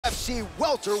UFC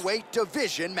welterweight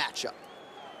division matchup.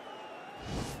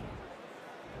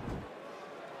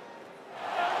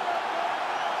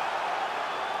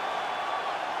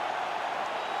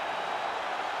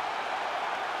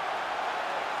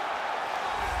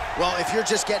 Well, if you're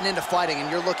just getting into fighting and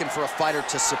you're looking for a fighter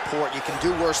to support, you can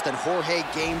do worse than Jorge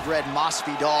Gamebred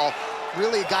Masvidal.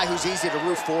 Really a guy who's easy to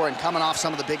root for and coming off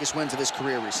some of the biggest wins of his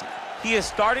career recently. He is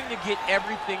starting to get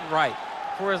everything right.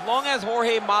 For as long as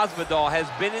Jorge Masvidal has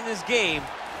been in this game,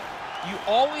 you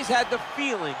always had the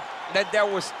feeling that there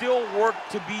was still work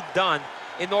to be done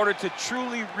in order to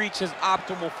truly reach his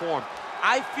optimal form.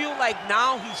 I feel like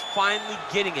now he's finally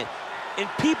getting it. And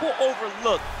people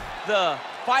overlook the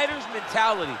fighter's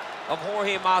mentality of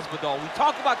Jorge Masvidal. We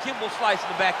talk about Kimbo Slice in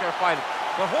the back there fighting,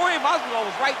 but Jorge Masvidal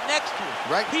was right next to him.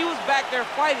 Right. He was back there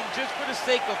fighting just for the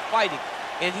sake of fighting.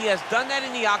 And he has done that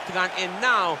in the octagon, and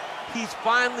now he's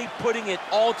finally putting it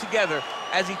all together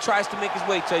as he tries to make his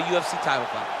way to a UFC title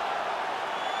fight.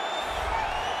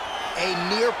 A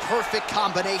near-perfect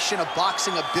combination of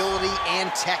boxing ability and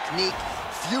technique.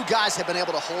 Few guys have been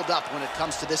able to hold up when it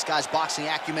comes to this guy's boxing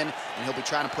acumen, and he'll be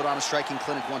trying to put on a striking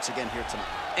clinic once again here tonight.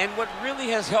 And what really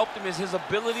has helped him is his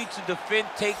ability to defend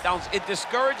takedowns. It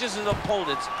discourages his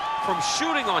opponents from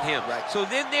shooting on him. Right. So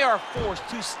then they are forced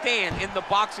to stand in the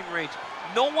boxing range.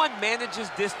 No one manages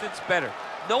distance better.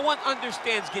 No one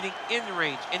understands getting in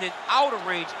range and then out of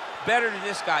range better than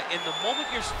this guy. And the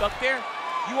moment you're stuck there,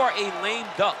 you are a lame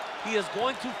duck. He is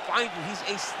going to find you. He's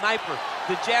a sniper.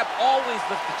 The jab always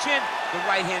lifts the chin. The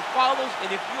right hand follows.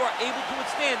 And if you are able to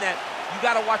withstand that, you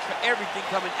got to watch for everything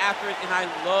coming after it. And I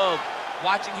love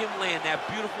watching him land that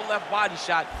beautiful left body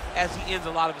shot as he ends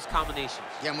a lot of his combinations.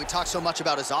 Yeah, and we talk so much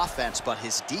about his offense, but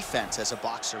his defense as a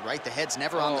boxer, right? The head's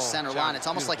never on the center line. It's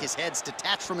almost like his head's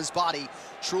detached from his body.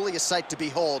 Truly a sight to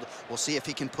behold. We'll see if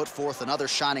he can put forth another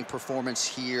shining performance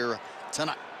here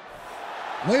tonight.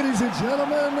 Ladies and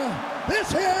gentlemen,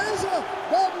 this is the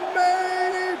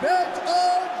main event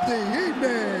of the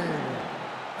evening.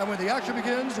 And when the action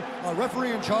begins, our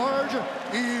referee in charge,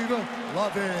 Yves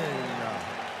Lavigne.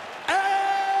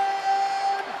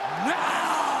 And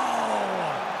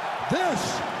now, this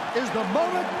is the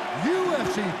moment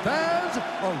UFC fans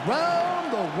around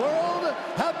the world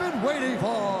have been waiting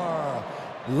for.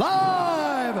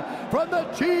 Live from the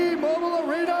T-Mobile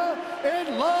Arena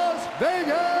in Las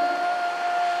Vegas.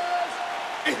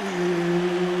 It's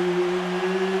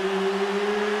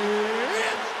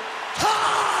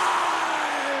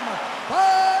time!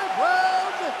 5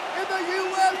 rounds in the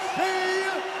UFC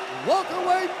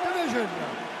welterweight division.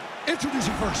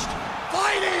 Introducing first,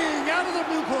 fighting out of the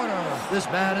blue corner. This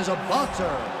man is a boxer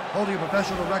holding a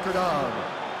professional record of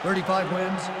 35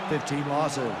 wins, 15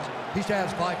 losses. He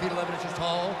stands 5 feet 11 inches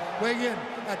tall, weighing in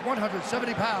at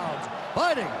 170 pounds.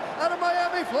 Fighting out of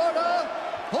Miami, Florida,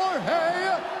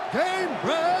 Jorge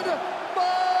Gamebred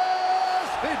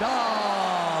Masvidal.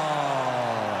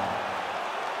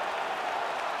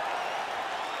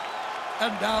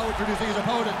 And now introducing his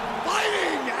opponent,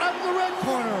 fighting out of the red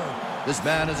corner. This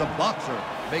man is a boxer,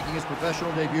 making his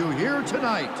professional debut here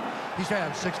tonight. He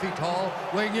stands 6 feet tall,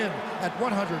 weighing in at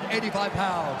 185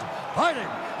 pounds. Fighting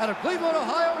out of Cleveland,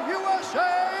 Ohio,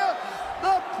 USA,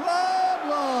 The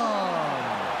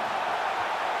Problem.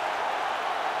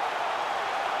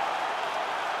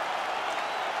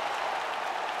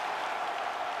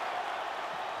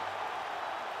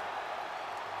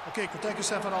 Okay, protect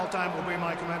yourself at all time, obey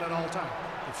my command at all time.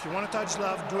 If you want to touch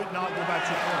love, do it now, go back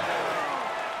to your corner.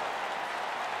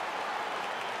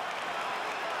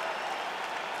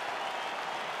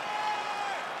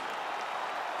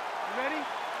 You ready?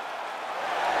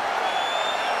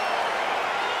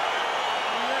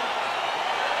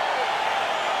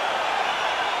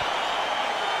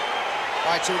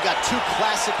 All right, so we've got two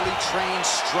classically trained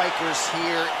strikers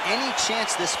here. Any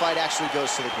chance this fight actually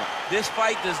goes to the ground? This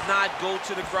fight does not go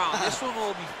to the ground. This one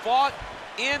will be fought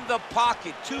in the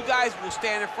pocket. Two guys will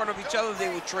stand in front of each other. They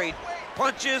will trade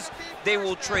punches. They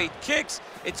will trade kicks.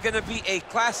 It's going to be a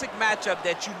classic matchup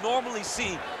that you normally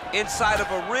see inside of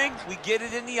a ring. We get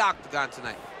it in the octagon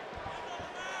tonight.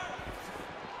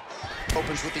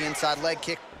 Opens with the inside leg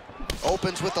kick.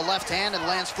 Opens with the left hand and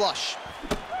lands flush.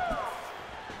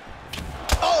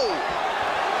 Oh!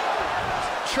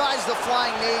 Tries the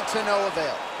flying knee to no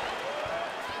avail.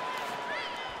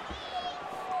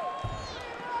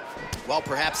 Well,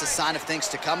 perhaps a sign of things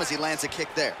to come as he lands a kick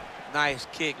there. Nice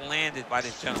kick landed by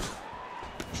this gentleman.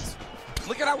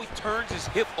 Look at how he turns his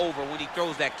hip over when he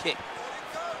throws that kick.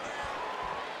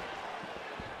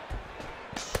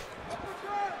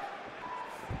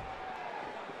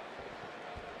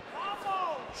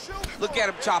 Look, Look at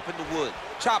him chopping the wood.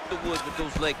 Chop the wood with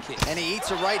those leg kicks. And he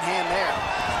eats a right hand there.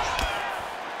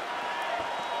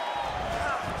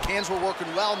 Hands were working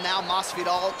well. Now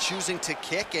Masvidal choosing to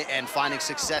kick and finding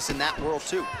success in that world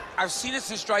too. I've seen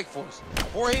this in Strikeforce.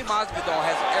 Jorge Masvidal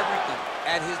has everything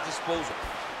at his disposal.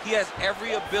 He has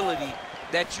every ability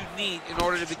that you need in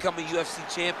order to become a UFC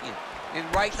champion.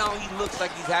 And right now he looks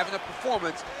like he's having a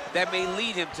performance that may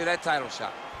lead him to that title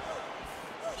shot.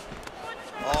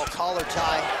 Oh, collar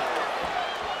tie.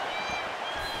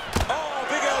 Oh,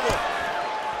 big elbow.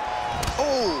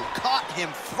 Oh, caught him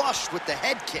flush with the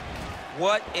head kick.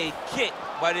 What a kick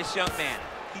by this young man.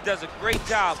 He does a great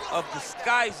job of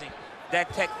disguising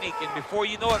that technique, and before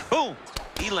you know it, boom,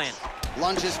 he lands.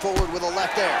 Lunges forward with a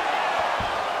left there.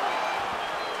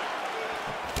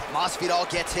 Masvidal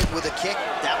gets hit with a kick.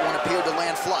 That one appeared to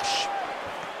land flush.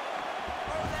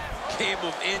 Game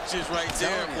of inches right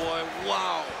there, boy.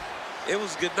 Wow. It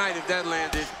was good night if that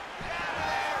landed.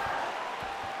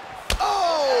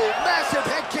 Oh, massive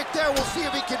head kick there. We'll see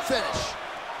if he can finish.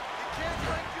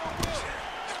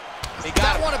 He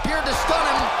got that one appeared to stun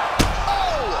him.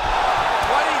 Oh!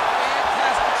 What a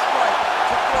fantastic strike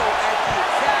to throw at the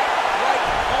exact right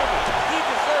moment. He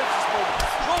deserves this moment.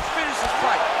 Go finish this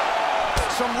fight.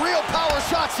 Some real power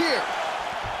shots here.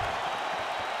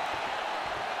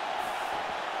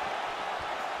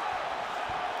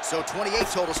 So 28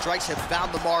 total strikes have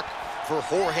found the mark for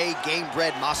Jorge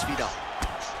Gamebred Masvidal.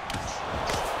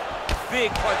 Big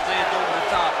punch lands over the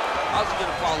top. How's he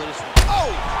gonna follow this one?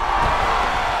 Oh!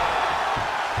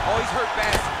 Oh, he's hurt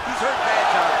bad. He's hurt bad,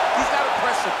 John. He's got to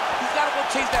press him. He's got to go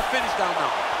chase that finish down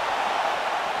now.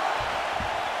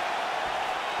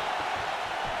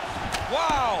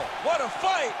 Wow, what a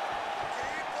fight.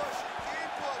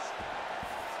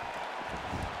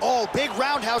 Oh, big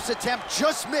roundhouse attempt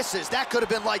just misses. That could have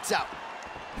been lights out.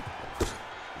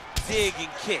 Dig and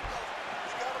kick.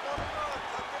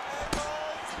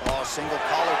 Oh, single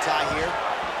collar tie here.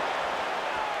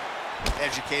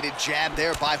 Educated jab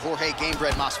there by Jorge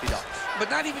Gamebred Masvidal. But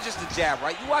not even just the jab,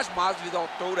 right? You watch Masvidal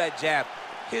throw that jab.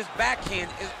 His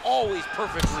backhand is always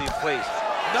perfectly in place.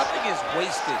 Nothing is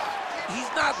wasted. He's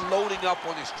not loading up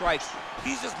on his strikes.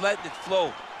 He's just letting it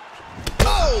flow.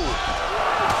 Oh!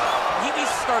 He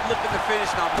needs to start looking to finish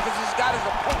now because he's got his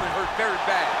opponent hurt very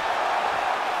bad.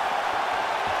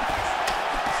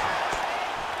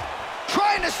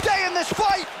 Trying to stay in this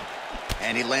fight.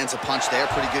 And he lands a punch there.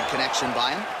 Pretty good connection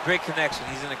by him. Great connection.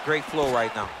 He's in a great flow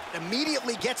right now.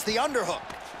 Immediately gets the underhook.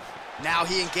 Now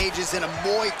he engages in a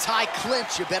Muay Thai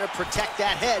clinch. You better protect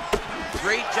that head.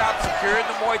 Great job securing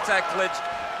the Muay Thai clinch.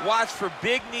 Watch for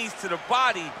big knees to the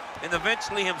body and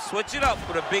eventually him switch it up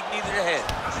with a big knee to the head.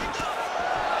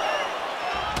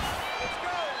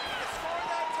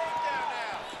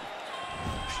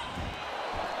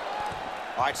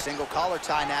 All right, single collar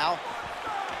tie now.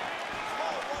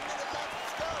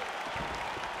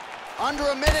 Under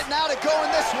a minute now to go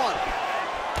in this one.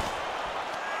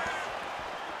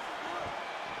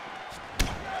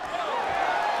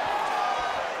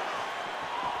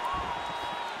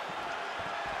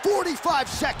 "45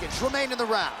 seconds remain in the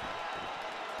round."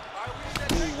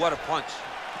 Ooh, what a punch.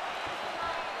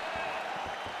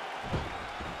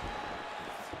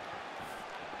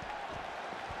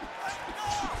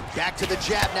 Back to the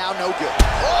jab now, no good.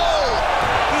 Oh!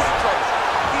 He's in trouble.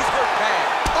 He's hurt bad.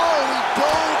 Oh, he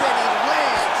dove and he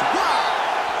lands. Wow!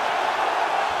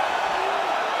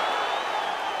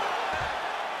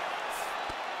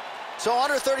 So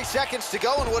under 30 seconds to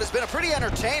go in what has been a pretty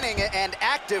entertaining and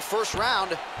active first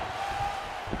round.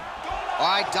 All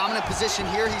right, dominant position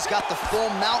here. He's got the full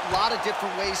mount. A lot of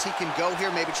different ways he can go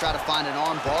here. Maybe try to find an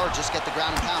arm bar or just get the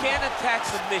ground and pound. He can't attack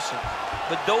submissions,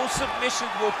 but those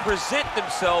submissions will present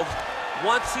themselves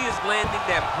once he is landing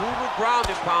that brutal ground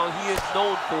and pound he is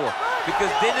known for.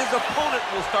 Because then his opponent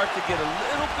will start to get a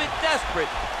little bit desperate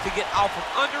to get out from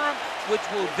under him, which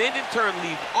will then in turn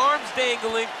leave arms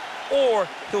dangling, or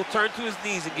he'll turn to his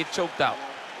knees and get choked out.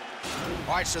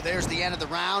 All right, so there's the end of the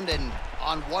round, and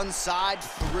on one side,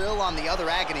 thrill, on the other,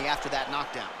 agony after that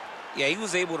knockdown. Yeah, he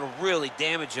was able to really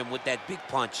damage him with that big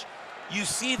punch. You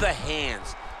see the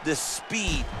hands, the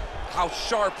speed, how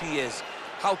sharp he is,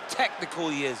 how technical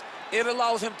he is. It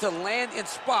allows him to land in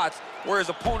spots where his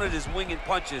opponent is winging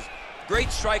punches.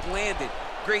 Great strike landed,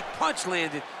 great punch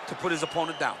landed to put his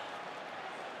opponent down.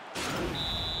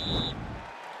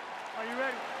 Are you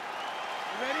ready?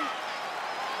 You ready?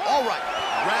 All right,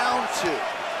 round two.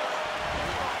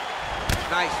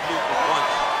 Nice movement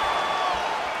punch.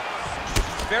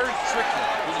 It's very tricky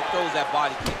when he throws that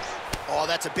body kick. Oh,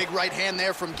 that's a big right hand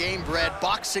there from Gamebred.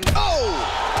 Boxing. Oh!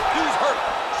 Dude's hurt.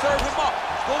 Serve him up.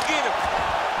 Go get him.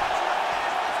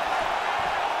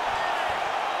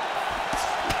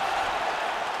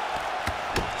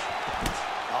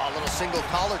 single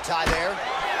collar tie there.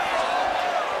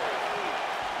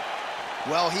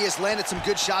 Well, he has landed some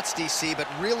good shots, DC, but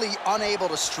really unable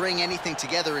to string anything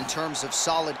together in terms of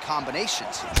solid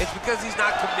combinations. It's because he's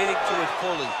not committing to it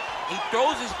fully. He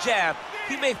throws his jab.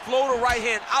 He may float a right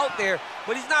hand out there,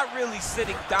 but he's not really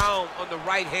sitting down on the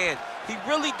right hand. He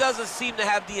really doesn't seem to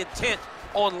have the intent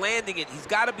on landing it. He's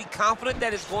got to be confident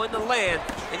that it's going to land,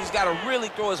 and he's got to really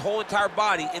throw his whole entire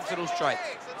body into those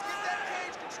strikes.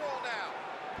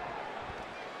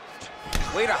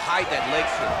 Way to hide that leg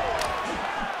kick.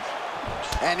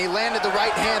 And he landed the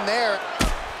right hand there.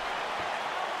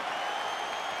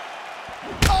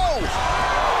 Oh!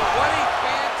 What a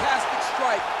fantastic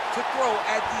strike to throw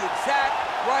at the exact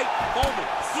right moment.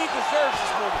 He deserves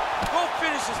this moment. Go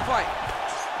finish his fight.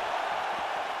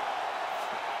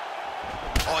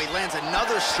 Oh, he lands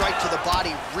another strike to the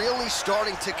body, really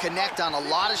starting to connect on a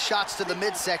lot of shots to the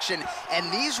midsection,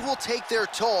 and these will take their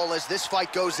toll as this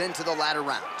fight goes into the latter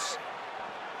rounds.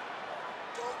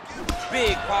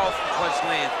 Big, powerful punch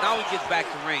lands. Now he gets back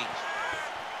to range.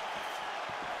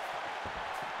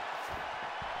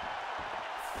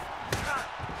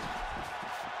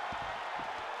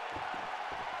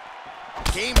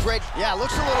 Game break. Yeah,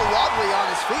 looks a little wobbly on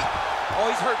his feet. Oh,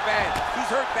 he's hurt bad. He's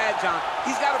hurt bad, John.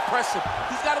 He's got to press him.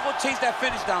 He's got to go chase that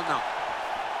finish down now.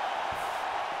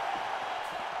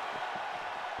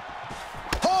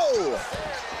 Oh!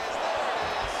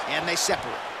 And they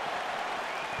separate.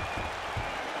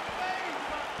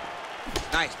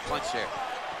 Nice punch there.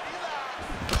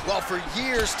 Well, for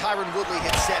years, Tyron Woodley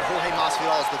had said Jorge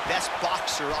Masvidal is the best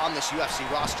boxer on this UFC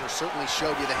roster. Certainly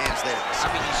showed you the hands there. I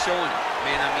mean, he's showing it,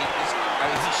 man. I mean,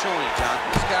 he's showing it, John.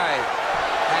 This guy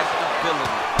has an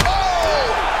ability. Oh!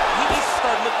 He needs to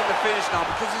start looking to finish now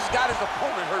because he's got his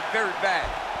opponent hurt very bad.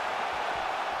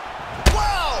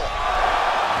 Wow!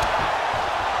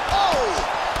 Oh!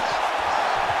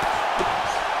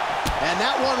 And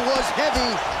that one was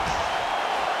heavy.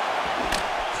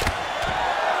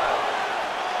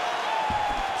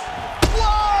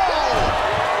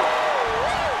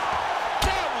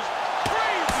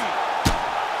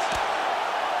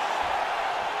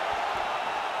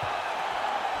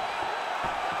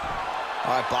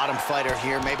 All right, bottom fighter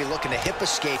here, maybe looking to hip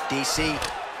escape, DC.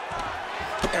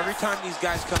 Every time these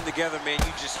guys come together, man,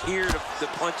 you just hear the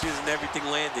punches and everything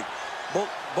landing.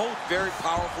 Both very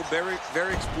powerful, very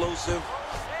explosive.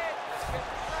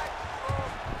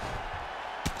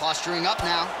 Posturing up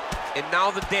now. And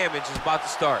now the damage is about to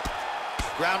start.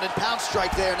 Ground and pound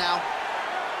strike there now.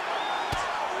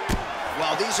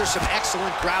 Well, these are some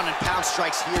excellent ground and pound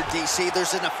strikes here, DC.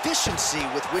 There's an efficiency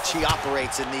with which he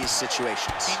operates in these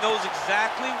situations. He knows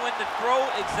exactly when to throw,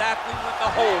 exactly when to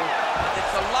hold, and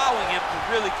it's allowing him to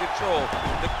really control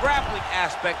the grappling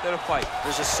aspect of the fight.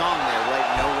 There's a song there, right?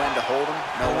 Know when to hold him,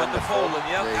 know when to fold him.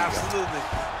 Yep, absolutely.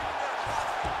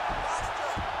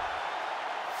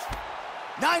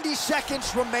 90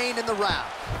 seconds remain in the round.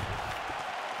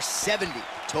 70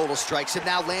 total strikes have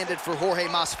now landed for Jorge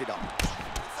Masvidal.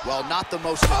 Well, not the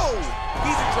most. Oh!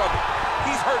 He's in trouble.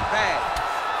 He's hurt bad.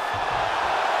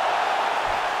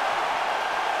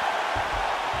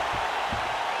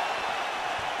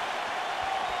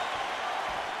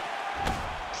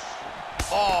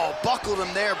 Oh, buckled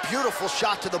him there. Beautiful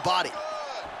shot to the body.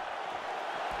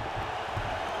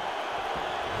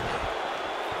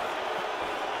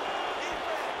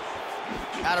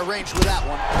 Out of range with that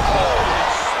one. Oh!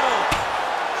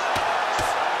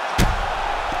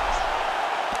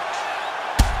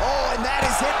 And that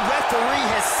is it. Referee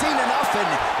has seen enough, and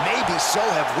maybe so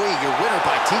have we. Your winner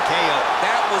by TKO.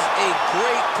 That was a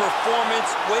great performance.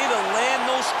 Way to land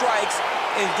those strikes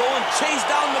and go and chase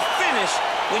down the finish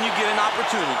when you get an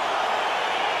opportunity.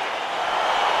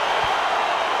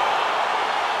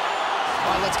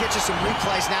 All right, let's get you some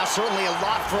replays now. Certainly a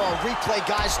lot for our replay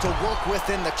guys to work with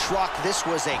in the truck. This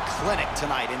was a clinic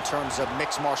tonight in terms of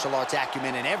mixed martial arts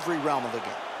acumen in every realm of the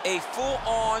game. A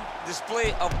full-on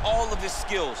display of all of his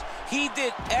skills. He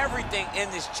did everything in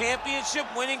this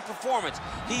championship-winning performance.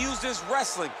 He used his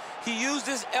wrestling. He used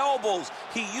his elbows.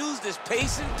 He used his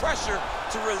pace and pressure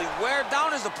to really wear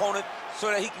down his opponent so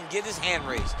that he can get his hand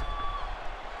raised.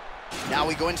 Now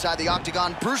we go inside the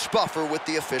octagon. Bruce Buffer with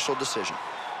the official decision.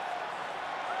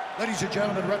 Ladies and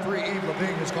gentlemen, referee Yves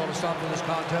Levine has called a stop to this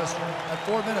contest at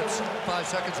 4 minutes, 5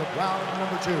 seconds of round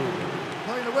number 2.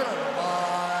 Playing the winner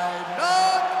by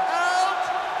knockout,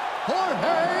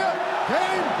 Jorge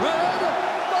Masvidal.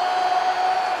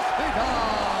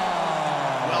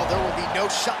 Well, there will be no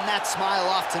shutting that smile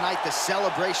off tonight. The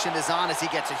celebration is on as he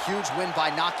gets a huge win by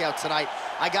knockout tonight.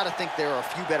 I got to think there are a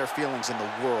few better feelings in the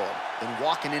world than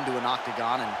walking into an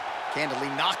octagon and Candidly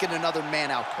knocking another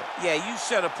man out cold. Yeah, you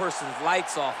shut a person's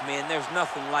lights off, man. There's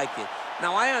nothing like it.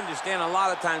 Now, I understand a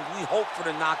lot of times we hope for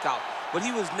the knockout, but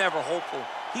he was never hopeful.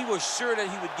 He was sure that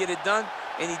he would get it done,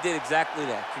 and he did exactly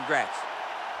that. Congrats.